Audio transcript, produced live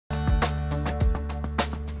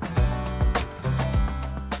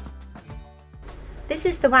This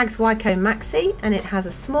is the Wags Wicone Maxi, and it has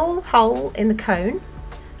a small hole in the cone,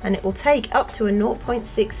 and it will take up to a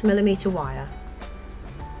 0.6mm wire.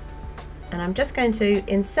 And I'm just going to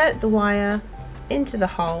insert the wire into the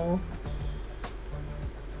hole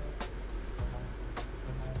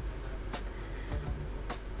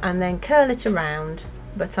and then curl it around,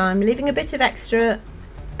 but I'm leaving a bit of extra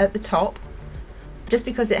at the top just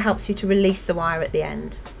because it helps you to release the wire at the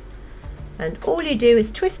end. And all you do is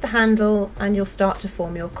twist the handle and you'll start to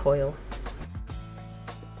form your coil.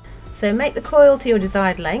 So make the coil to your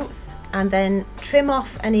desired length and then trim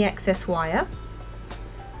off any excess wire,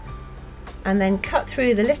 and then cut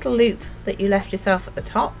through the little loop that you left yourself at the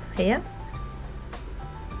top here.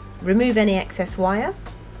 Remove any excess wire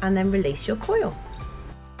and then release your coil.